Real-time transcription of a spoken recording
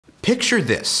Picture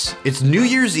this. It's New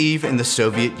Year's Eve in the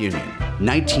Soviet Union,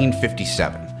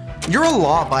 1957. You're a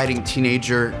law-abiding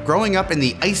teenager growing up in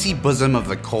the icy bosom of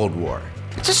the Cold War.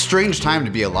 It's a strange time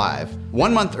to be alive.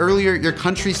 1 month earlier, your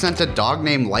country sent a dog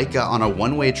named Laika on a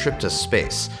one-way trip to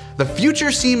space. The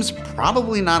future seems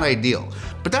probably not ideal,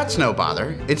 but that's no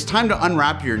bother. It's time to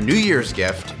unwrap your New Year's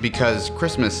gift because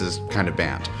Christmas is kind of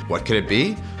banned. What could it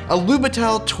be? A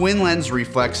Lubitel twin-lens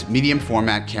reflex medium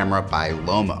format camera by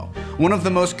Lomo, one of the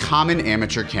most common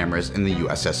amateur cameras in the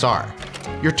USSR.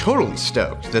 You're totally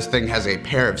stoked. This thing has a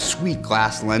pair of sweet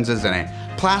glass lenses and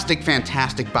a plastic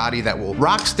fantastic body that will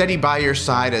rock steady by your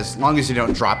side as long as you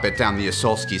don't drop it down the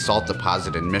Osolsky salt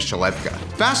deposit in Mishalevka.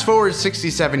 Fast forward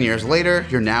 67 years later,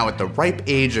 you're now at the ripe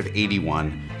age of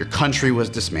 81. Your country was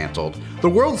dismantled. The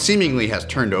world seemingly has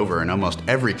turned over in almost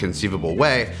every conceivable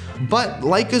way, but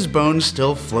Laika's bones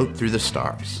still float through the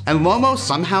stars. And Lomo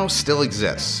somehow still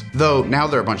exists, though now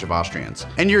they're a bunch of Austrians.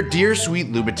 And your dear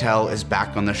sweet Lubitel is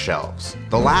back on the shelves,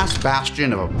 the last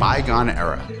bastion of a bygone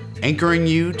era, anchoring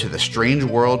you to the strange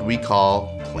world we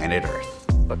call planet Earth.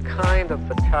 The kind of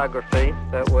photography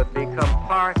that would become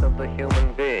part of the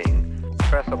human being.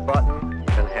 Press a button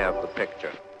and have the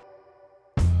picture.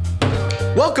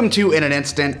 Welcome to In an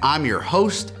Instant. I'm your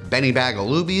host, Benny Bag of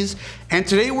Lubies, and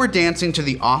today we're dancing to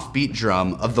the offbeat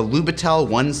drum of the Lubitel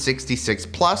 166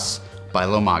 Plus by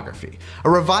Lomography, a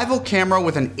revival camera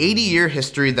with an 80-year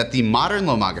history that the modern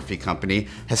lomography company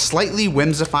has slightly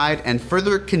whimsified and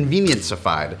further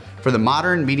conveniencified for the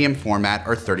modern medium format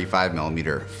or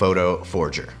 35mm photo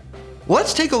forger.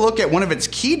 Let's take a look at one of its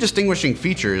key distinguishing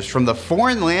features from the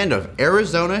foreign land of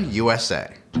Arizona,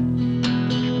 USA.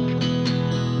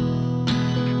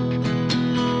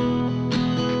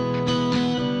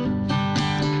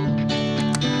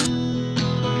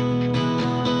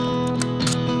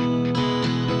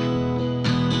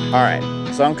 All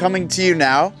right, so I'm coming to you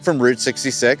now from Route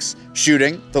 66,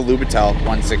 shooting the Lubitel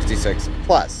 166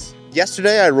 Plus.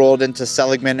 Yesterday, I rolled into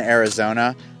Seligman,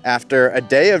 Arizona after a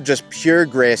day of just pure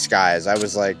gray skies. I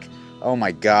was like, oh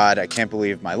my God, I can't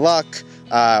believe my luck.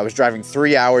 I was driving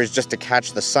 3 hours just to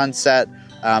catch the sunset,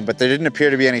 but there didn't appear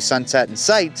to be any sunset in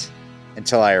sight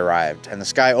until I arrived. And the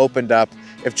sky opened up,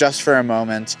 if just for a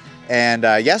moment. And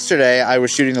yesterday, I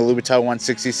was shooting the Lubitel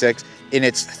 166 in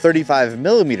its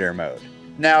 35mm mode.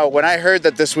 Now, when I heard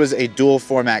that this was a dual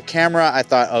format camera, I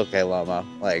thought, okay, Lomo,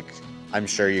 like, I'm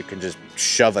sure you can just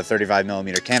shove a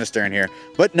 35mm canister in here.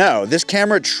 But no, this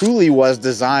camera truly was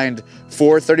designed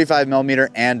for 35mm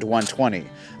and 120.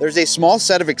 There's a small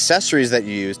set of accessories that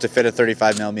you use to fit a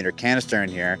 35mm canister in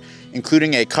here,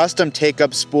 including a custom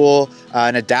take-up spool,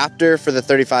 an adapter for the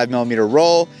 35mm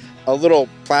roll, a little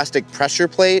plastic pressure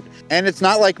plate, and it's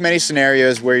not like many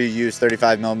scenarios where you use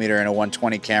 35mm in a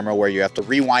 120 camera where you have to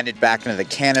rewind it back into the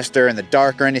canister in the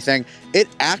dark or anything. It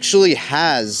actually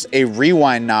has a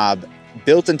rewind knob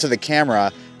built into the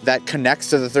camera that connects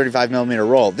to the 35mm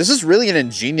roll. This is really an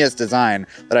ingenious design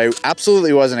that I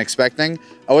absolutely wasn't expecting.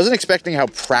 I wasn't expecting how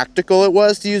practical it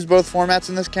was to use both formats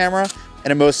in this camera,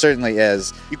 and it most certainly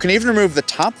is. You can even remove the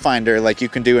top finder like you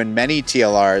can do in many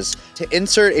TLRs to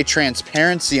insert a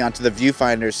transparency onto the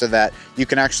viewfinder so that you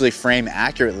can actually frame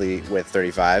accurately with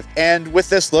 35. And with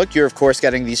this look, you're of course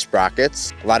getting these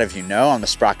sprockets. A lot of you know I'm a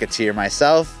sprocketeer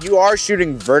myself. You are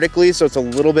shooting vertically, so it's a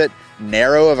little bit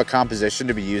narrow of a composition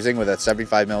to be using with a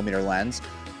 75mm lens,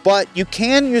 but you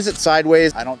can use it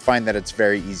sideways. I don't find that it's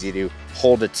very easy to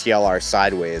hold a TLR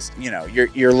sideways. You know,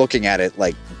 you're looking at it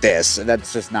like this, and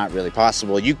that's just not really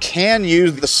possible. You can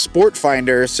use the sport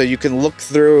finder so you can look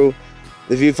through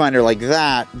the viewfinder like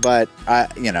that, but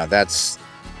you know, that's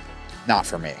not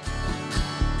for me.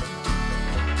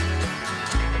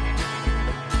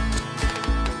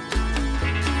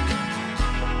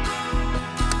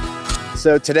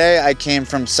 So today I came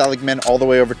from Seligman all the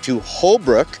way over to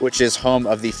Holbrook, which is home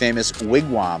of the famous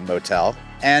Wigwam Motel,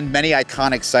 and many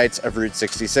iconic sites of Route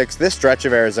 66. This stretch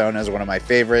of Arizona is one of my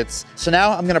favorites. So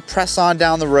now I'm gonna press on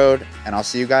down the road, and I'll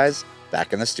see you guys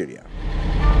back in the studio.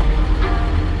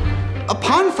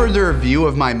 Upon further review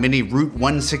of my mini Route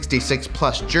 166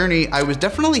 Plus journey, I was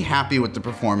definitely happy with the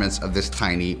performance of this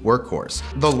tiny workhorse.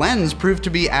 The lens proved to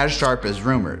be as sharp as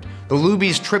rumored. The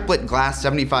Luby's triplet glass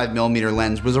 75mm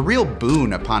lens was a real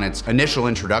boon upon its initial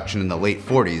introduction in the late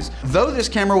 40s. Though this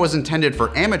camera was intended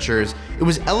for amateurs, it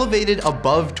was elevated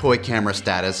above toy camera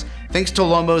status thanks to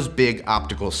Lomo's big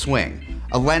optical swing,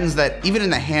 a lens that even in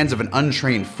the hands of an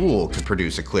untrained fool could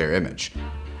produce a clear image.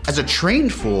 As a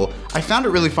trained fool, I found it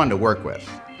really fun to work with.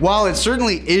 While it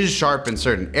certainly is sharp in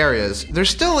certain areas, there's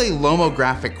still a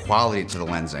lomographic quality to the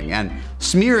lensing, and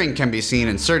smearing can be seen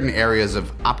in certain areas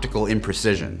of optical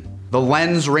imprecision. The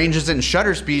lens ranges in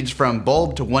shutter speeds from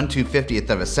bulb to 1/250th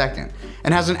of a second,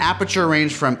 and has an aperture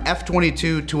range from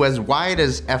f/22 to as wide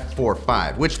as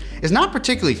f/4.5, which is not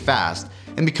particularly fast,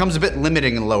 and becomes a bit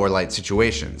limiting in lower light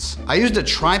situations. I used a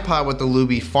tripod with the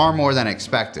Lubi far more than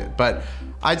expected, but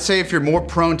I'd say if you're more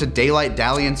prone to daylight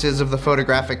dalliances of the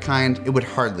photographic kind, it would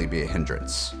hardly be a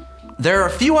hindrance. There are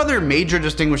a few other major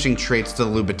distinguishing traits to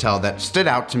the Lubitel that stood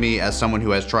out to me as someone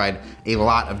who has tried a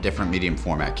lot of different medium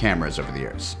format cameras over the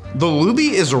years. The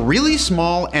Lubi is really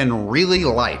small and really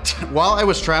light. While I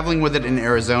was traveling with it in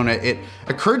Arizona, it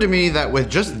occurred to me that with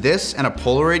just this and a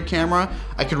Polaroid camera,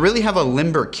 I could really have a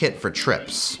limber kit for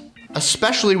trips,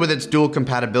 especially with its dual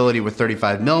compatibility with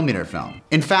 35mm film.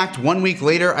 In fact, 1 week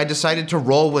later, I decided to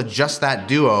roll with just that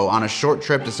duo on a short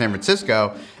trip to San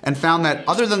Francisco and found that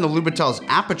other than the Lubitel's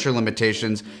aperture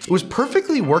limitations, it was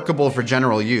perfectly workable for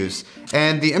general use,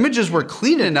 and the images were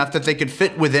clean enough that they could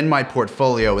fit within my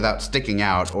portfolio without sticking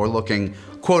out or looking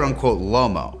quote-unquote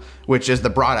Lomo, which is the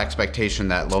broad expectation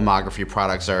that lomography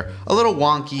products are a little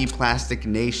wonky,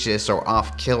 plasticinaceous, or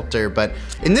off-kilter, but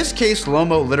in this case,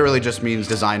 Lomo literally just means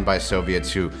designed by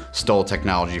Soviets who stole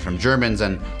technology from Germans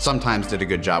and sometimes did a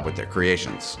good job with their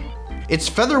creations. Its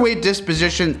featherweight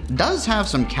disposition does have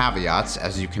some caveats,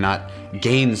 as you cannot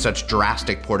gain such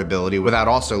drastic portability without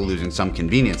also losing some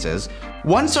conveniences.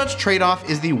 One such trade-off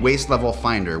is the waist level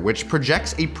finder, which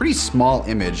projects a pretty small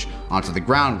image onto the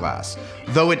ground glass,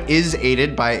 though it is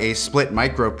aided by a split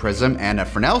micro prism and a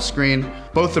Fresnel screen,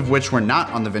 both of which were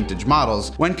not on the vintage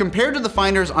models. When compared to the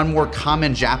finders on more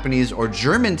common Japanese or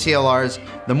German TLRs,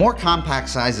 the more compact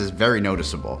size is very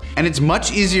noticeable, and it's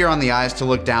much easier on the eyes to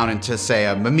look down into, say,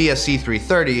 a Mamiya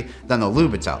C330 than the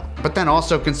Lubitel. But then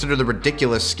also consider the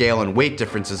ridiculous scale and weight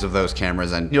differences of those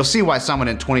cameras, and you'll see why someone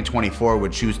in 2024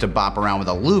 would choose to bop around with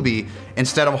a Lubi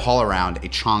instead of haul around a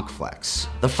Chonk Flex.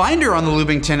 The finder on the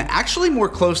Lubington actually more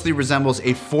closely resembles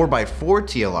a 4x4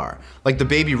 TLR, like the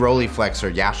Baby Rolleiflex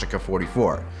or Yashica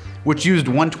 44, which used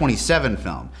 127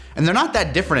 film, and they're not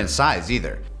that different in size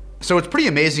either. So it's pretty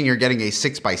amazing you're getting a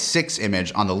 6x6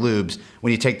 image on the Lubes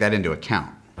when you take that into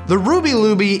account. The Ruby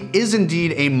Lubi is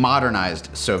indeed a modernized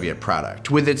Soviet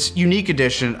product, with its unique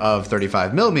addition of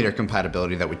 35mm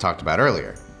compatibility that we talked about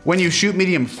earlier. When you shoot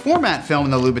medium format film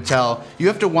in the Lubitel, you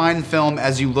have to wind film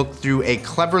as you look through a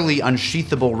cleverly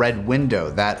unsheathable red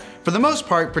window that, for the most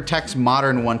part, protects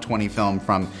modern 120 film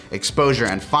from exposure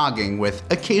and fogging, with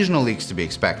occasional leaks to be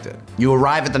expected. You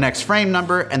arrive at the next frame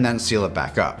number and then seal it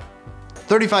back up.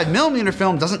 35mm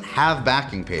film doesn't have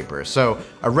backing paper, so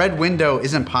a red window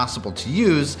isn't possible to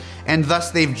use, and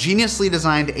thus they've geniusly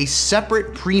designed a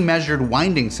separate pre-measured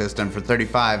winding system for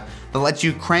 35 that lets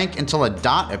you crank until a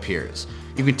dot appears.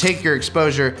 You can take your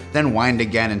exposure, then wind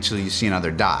again until you see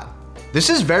another dot. This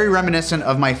is very reminiscent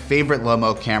of my favorite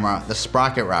Lomo camera, the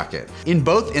Sprocket Rocket. In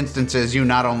both instances, you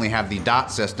not only have the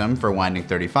dot system for winding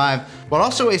 35, but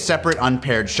also a separate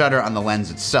unpaired shutter on the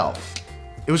lens itself.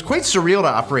 It was quite surreal to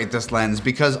operate this lens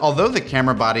because although the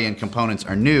camera body and components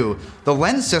are new, the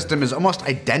lens system is almost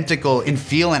identical in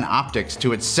feel and optics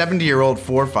to its 70-year-old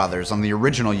forefathers on the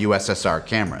original USSR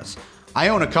cameras. I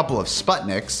own a couple of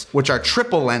Sputniks, which are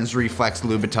triple lens reflex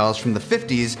Lubitels from the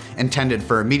 50s intended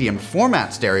for medium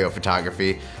format stereo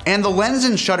photography, and the lens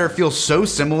and shutter feel so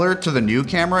similar to the new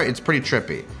camera, it's pretty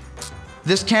trippy.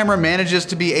 This camera manages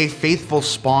to be a faithful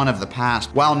spawn of the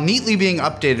past while neatly being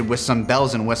updated with some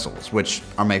bells and whistles, which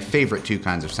are my favorite two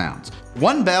kinds of sounds.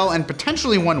 One bell and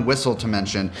potentially one whistle to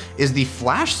mention is the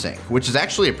flash sync, which is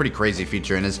actually a pretty crazy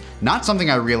feature and is not something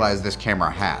I realized this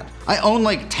camera had. I own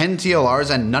like 10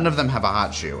 TLRs and none of them have a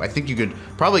hot shoe. I think you could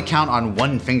probably count on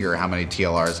one finger how many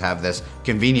TLRs have this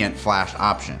convenient flash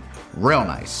option. Real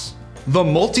nice. The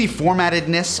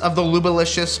multi-formatedness of the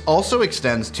Lubilicious also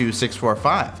extends to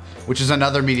 645, which is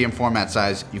another medium format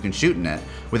size you can shoot in it,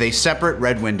 with a separate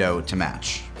red window to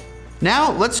match.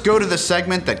 Now let's go to the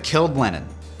segment that killed Lenin,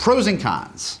 pros and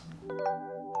cons.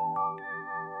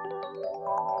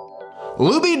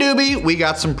 Luby dooby, we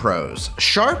got some pros.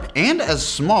 Sharp and as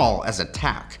small as a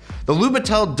tack. The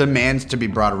Lubitel demands to be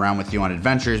brought around with you on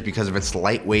adventures because of its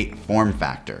lightweight form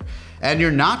factor. And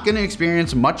you're not gonna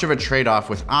experience much of a trade-off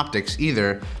with optics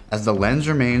either, as the lens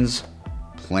remains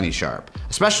plenty sharp,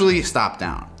 especially stop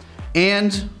down.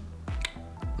 And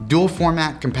dual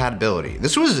format compatibility.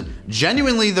 This was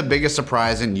genuinely the biggest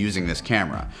surprise in using this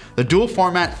camera. The dual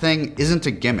format thing isn't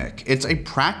a gimmick, it's a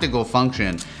practical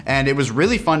function, and it was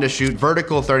really fun to shoot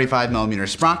vertical 35mm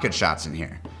sprocket shots in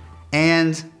here.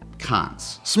 And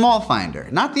cons. Small finder,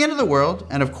 not the end of the world,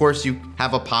 and of course you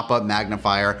have a pop-up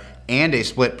magnifier and a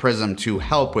split prism to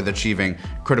help with achieving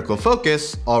critical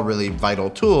focus, all really vital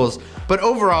tools, but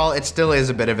overall it still is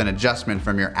a bit of an adjustment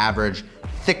from your average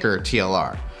thicker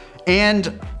TLR.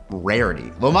 And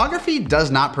rarity. Lomography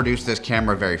does not produce this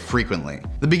camera very frequently.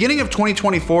 The beginning of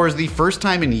 2024 is the first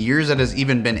time in years it has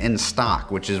even been in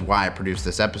stock, which is why I produced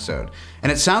this episode.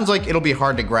 And it sounds like it'll be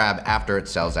hard to grab after it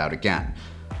sells out again.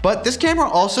 But this camera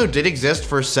also did exist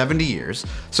for 70 years,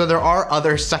 so there are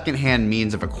other secondhand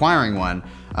means of acquiring one,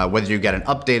 whether you get an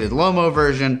updated Lomo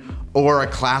version or a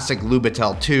classic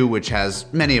Lubitel 2, which has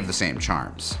many of the same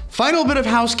charms. Final bit of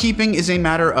housekeeping is a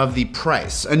matter of the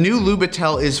price. A new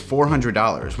Lubitel is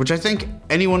 $400, which I think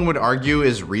anyone would argue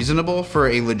is reasonable for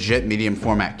a legit medium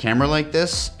format camera like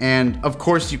this. And of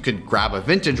course you could grab a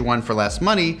vintage one for less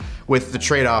money, with the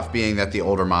trade-off being that the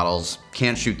older models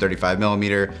can't shoot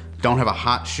 35mm, don't have a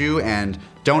hot shoe, and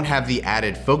don't have the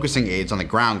added focusing aids on the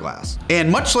ground glass. And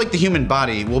much like the human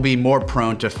body, will be more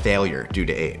prone to failure due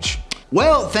to age.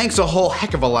 Well, thanks a whole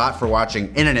heck of a lot for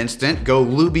watching in an instant. Go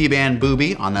Luby Band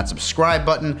Booby on that subscribe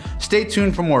button. Stay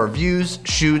tuned for more reviews,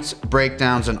 shoots,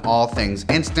 breakdowns, and all things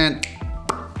instant.